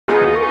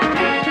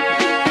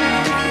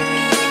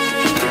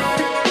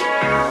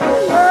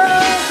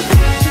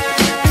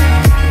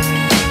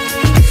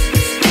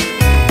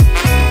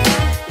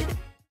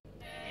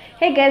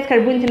Hey guys,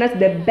 Kaluhi'S,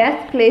 the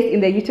best place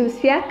in the YouTube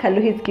sphere,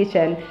 Kaluhi'S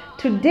kitchen.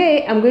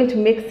 Today I'm going to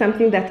make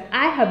something that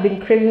I have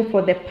been craving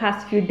for the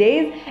past few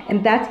days,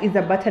 and that is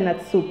a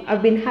butternut soup.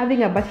 I've been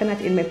having a butternut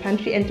in my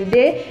pantry, and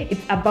today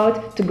it's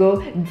about to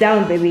go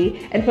down,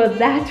 baby. And for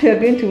that, we are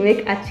going to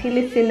make a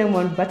chili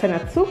cinnamon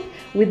butternut soup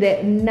with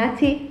the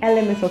nutty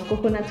elements of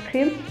coconut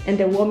cream and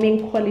the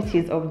warming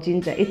qualities of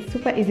ginger. It's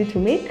super easy to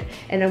make,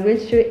 and I'm going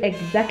to show you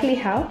exactly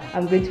how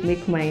I'm going to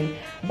make mine.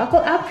 Buckle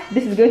up,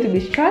 this is going to be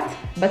short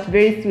but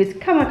very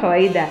sweet kama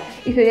kawaida.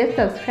 If you're yet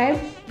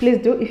subscribed, please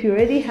do. If you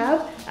already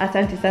have,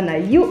 asante sana,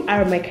 you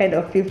are my kind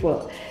of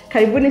people.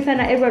 Karibuni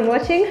sana everyone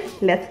watching,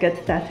 let's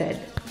get started.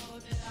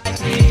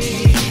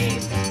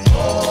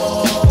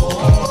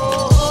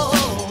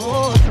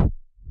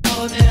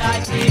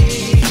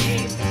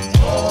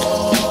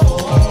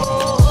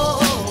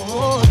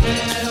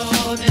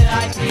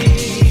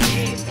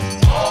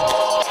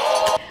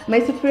 My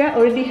sufuria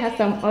already has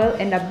some oil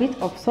and a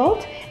bit of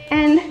salt,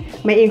 and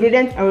my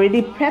ingredients are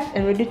already prepped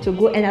and ready to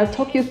go, and I'll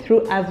talk you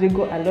through as we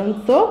go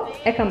along. So,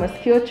 eka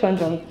masikio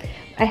chonjong.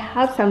 I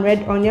have some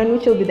red onion,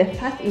 which will be the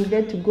first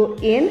ingredient to go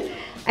in.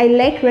 I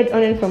like red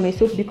onion for my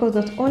soup because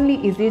not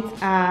only is it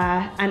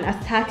an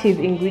assertive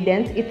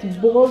ingredient, its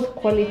bold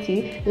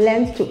quality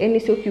lends to any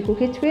soup you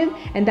cook it with,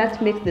 and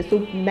that makes the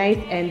soup nice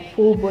and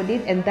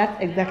full-bodied, and that's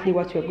exactly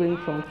what we're going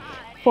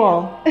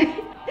for.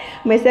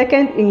 My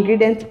second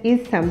ingredient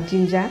is some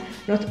ginger.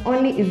 Not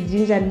only is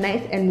ginger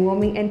nice and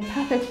warming and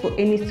perfect for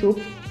any soup,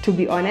 to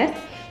be honest,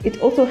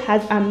 it also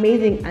has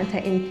amazing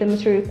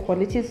anti-inflammatory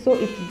qualities, so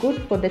it's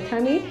good for the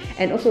tummy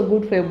and also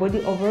good for your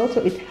body overall,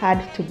 so it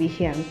had to be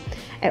here.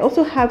 I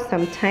also have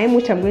some thyme,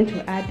 which I'm going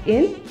to add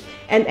in,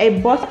 and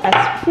I bought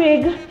a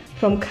sprig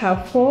from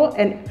Carrefour,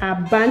 and a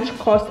bunch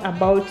cost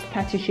about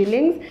 30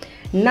 shillings.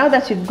 Now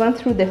that we've gone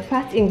through the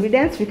first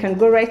ingredients, we can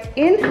go right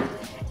in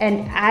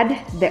and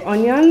add the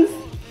onions,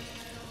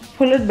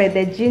 followed by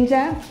the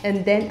ginger,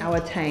 and then our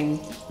thyme.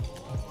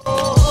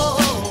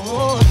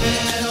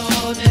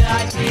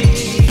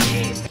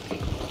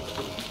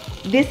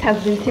 This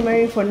has been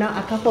simmering for now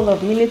a couple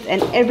of minutes,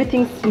 and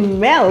everything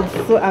smells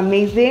so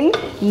amazing.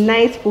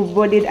 Nice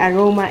full-bodied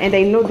aroma, and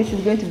I know this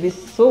is going to be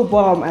so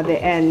bomb at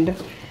the end.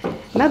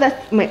 Now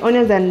that my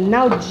onions are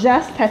now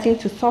just starting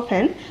to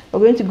soften, we're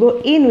going to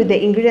go in with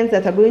the ingredients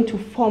that are going to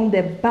form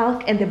the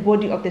bulk and the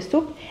body of the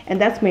soup, and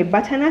that's my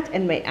butternut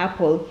and my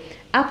apple.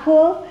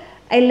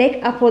 I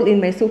like apple in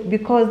my soup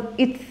because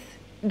it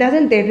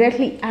doesn't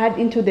directly add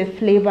into the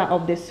flavor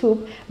of the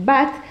soup,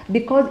 but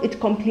because it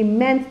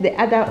complements the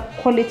other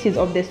qualities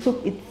of the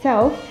soup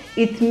itself,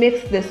 it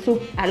makes the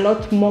soup a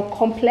lot more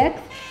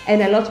complex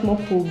and a lot more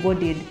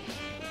full-bodied.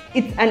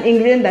 It's an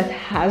ingredient that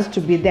has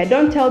to be there.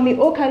 Don't tell me,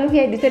 oh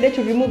Kaluhi, I decided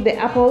to remove the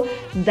apple.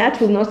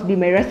 That will not be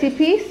my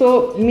recipe.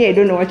 So me, I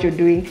don't know what you're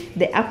doing.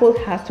 The apple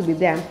has to be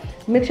there.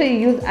 Make sure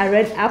you use a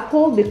red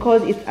apple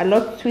because it's a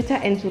lot sweeter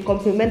and to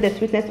complement the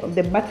sweetness of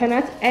the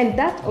butternut and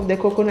that of the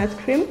coconut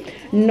cream,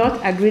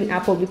 not a green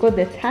apple because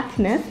the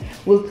tartness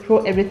will throw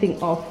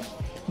everything off.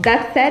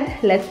 That said,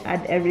 let's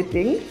add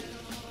everything.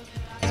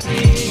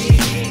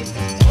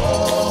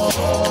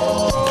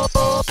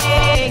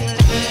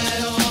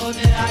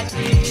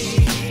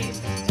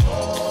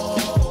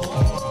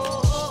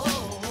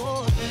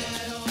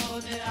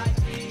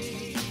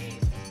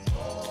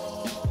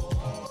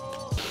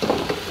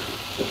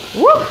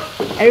 Woo!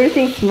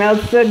 Everything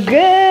smells so good,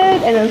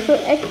 and I'm so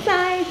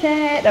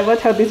excited about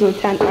how this will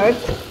turn out.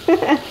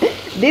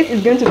 This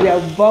is going to be a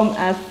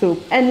bomb-ass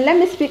soup. And let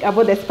me speak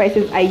about the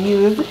spices I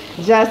use,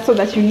 just so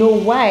that you know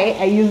why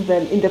I use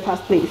them in the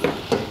first place.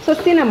 So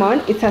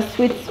cinnamon, it's a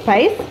sweet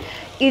spice.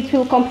 It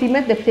will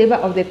complement the flavor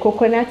of the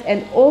coconut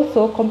and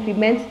also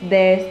complement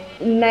the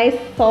nice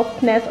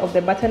softness of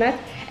the butternut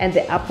and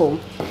the apple.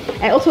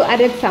 I also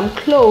added some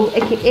clove,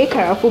 aka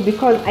caraful,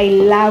 because I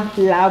love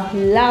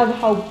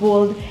how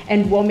bold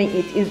and warming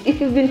it is. If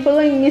you've been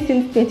following me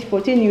since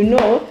 2014, you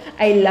know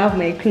I love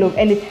my clove,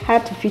 and it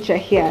had to feature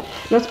here.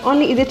 Not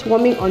only is it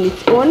warming on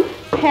its own,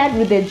 paired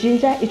with the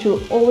ginger, it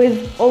will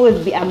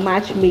always be a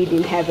match made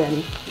in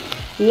heaven.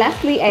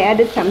 Lastly, I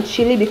added some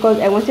chili because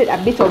I wanted a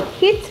bit of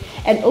heat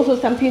and also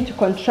something to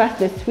contrast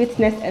the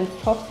sweetness and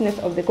softness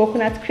of the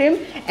coconut cream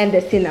and the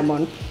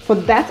cinnamon. For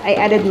that, I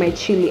added my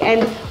chili,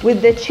 and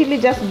with the chili,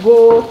 just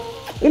go,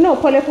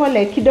 pole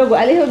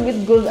kidogo, a little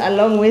bit goes a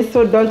long way,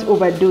 so don't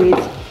overdo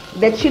it.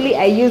 The chili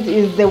I use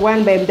is the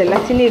one by the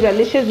Latini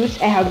Relicious, which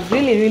I have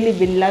really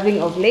been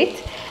loving of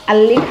late.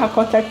 I'll link her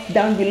contacts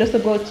down below, so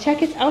go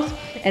check it out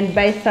and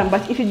buy some.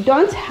 But if you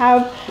don't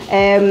have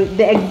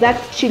the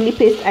exact chili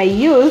paste I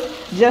use,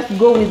 just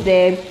go with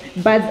the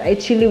bird's eye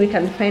chili we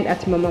can find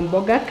at Mama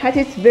Mboga. Cut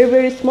it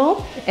very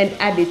small and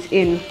add it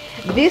in.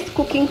 This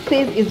cooking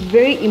phase is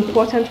very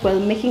important while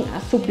making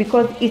a soup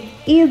because it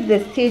is the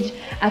stage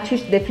at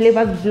which the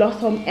flavors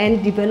blossom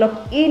and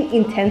develop in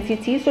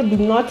intensity, so do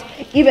not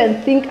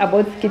even think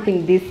about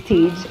skipping this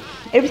stage.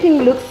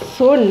 Everything looks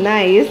so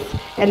nice,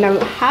 and I'm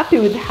happy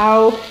with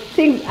how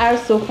things are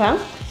so far.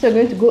 So I'm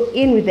going to go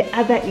in with the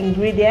other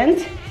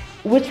ingredient,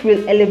 which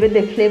will elevate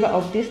the flavor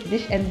of this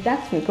dish, and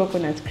that's my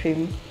coconut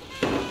cream.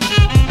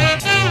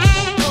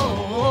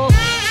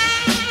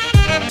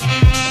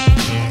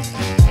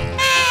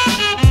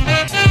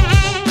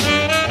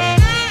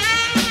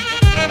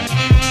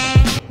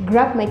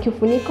 grab my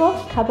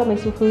kifuniko, cover my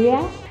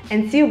sufuria,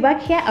 and see you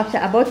back here after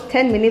about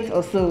 10 minutes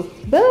or so.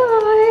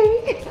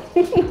 Bye!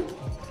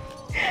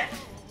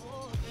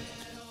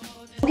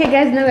 Okay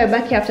guys, now we're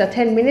back here after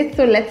 10 minutes,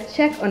 so let's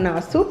check on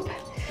our soup.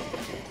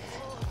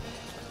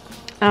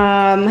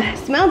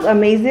 Smells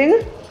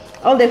amazing.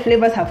 All the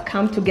flavors have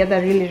come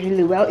together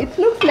really well. It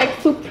looks like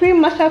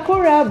supreme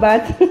mashakura,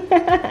 but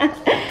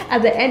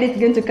at the end it's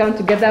going to come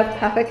together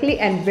perfectly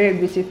and very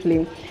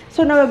beautifully.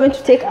 So now we're going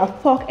to take our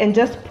fork and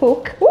just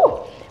poke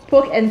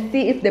and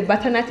see if the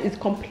butternut is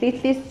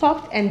completely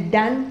soft and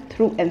done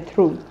through and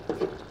through.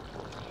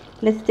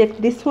 Let's take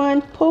this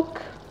one,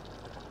 poke.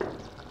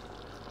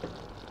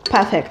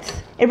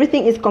 Perfect.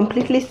 Everything is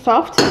completely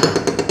soft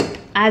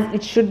as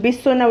it should be.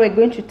 So now we're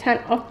going to turn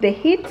off the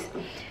heat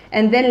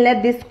and then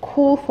let this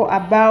cool for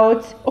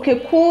about,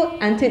 cool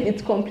until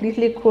it's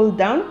completely cooled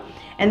down.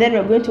 And then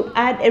we're going to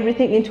add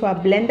everything into our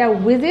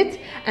blender, whiz it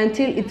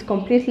until it's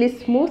completely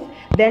smooth.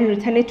 Then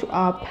return it to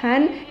our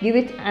pan, give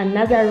it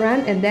another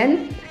run, and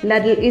then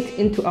ladle it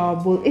into our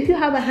bowl. If you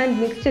have a hand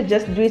mixer,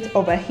 just do it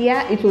over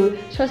here. It will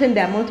shorten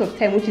the amount of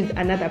time, which is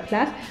another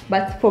plus.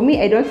 But for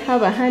me, I don't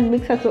have a hand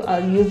mixer, so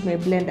I'll use my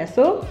blender.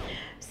 So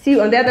see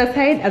you on the other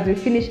side as we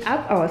finish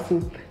up our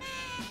soup.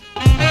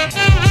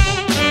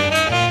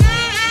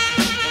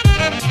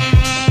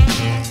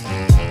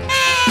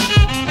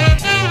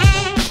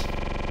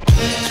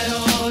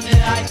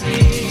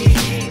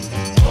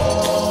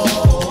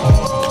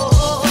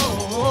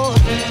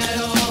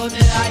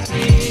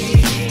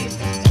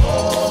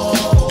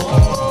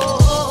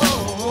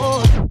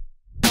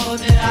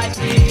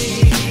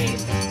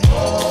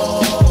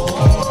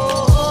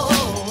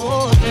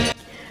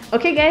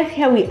 Okay guys,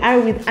 here we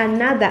are with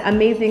another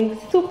amazing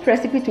soup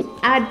recipe to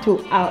add to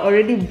our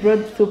already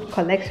broad soup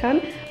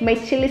collection. My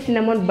chili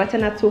cinnamon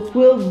butternut soup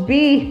will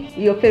be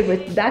your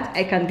favorite, that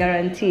I can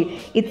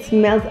guarantee. It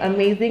smells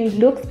amazing,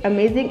 looks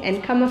amazing,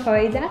 and kama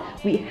kawaida,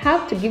 we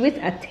have to give it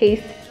a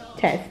taste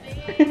test.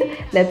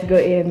 Let's go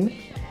in.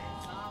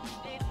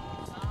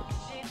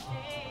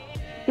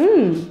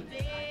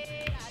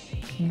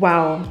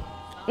 Wow.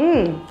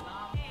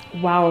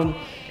 Wow.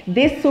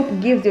 This soup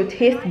gives your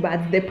taste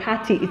buds the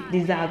party it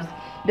deserves.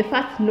 The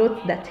first notes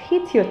that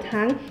hit your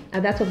tongue are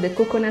that of the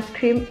coconut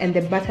cream and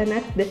the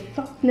butternut. The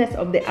softness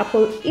of the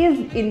apple is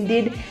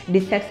indeed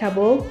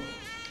detectable.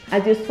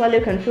 As you swallow,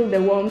 you can feel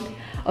the warmth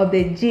of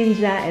the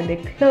ginger and the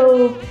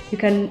clove. You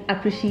can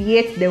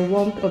appreciate the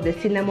warmth of the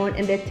cinnamon,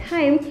 and the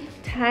thyme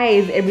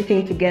ties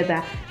everything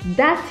together.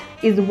 That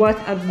is what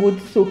a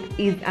good soup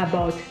is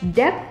about: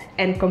 depth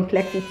and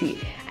complexity.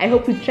 I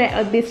hope you try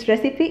out this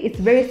recipe. It's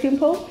very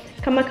simple.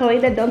 Kama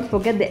kawaida, don't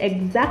forget the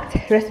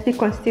exact recipe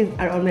quantities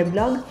are on my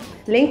blog,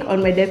 link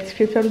on my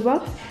description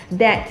box.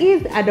 There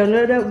is a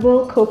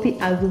downloadable copy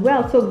as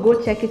well, so go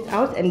check it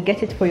out and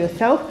get it for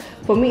yourself.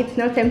 For me, it's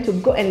now time to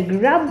go and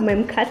grab my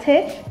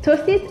mkate,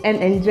 toast it, and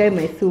enjoy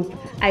my soup.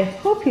 I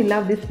hope you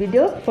love this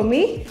video. For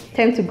me,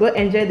 time to go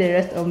enjoy the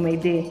rest of my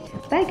day.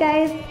 Bye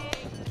guys.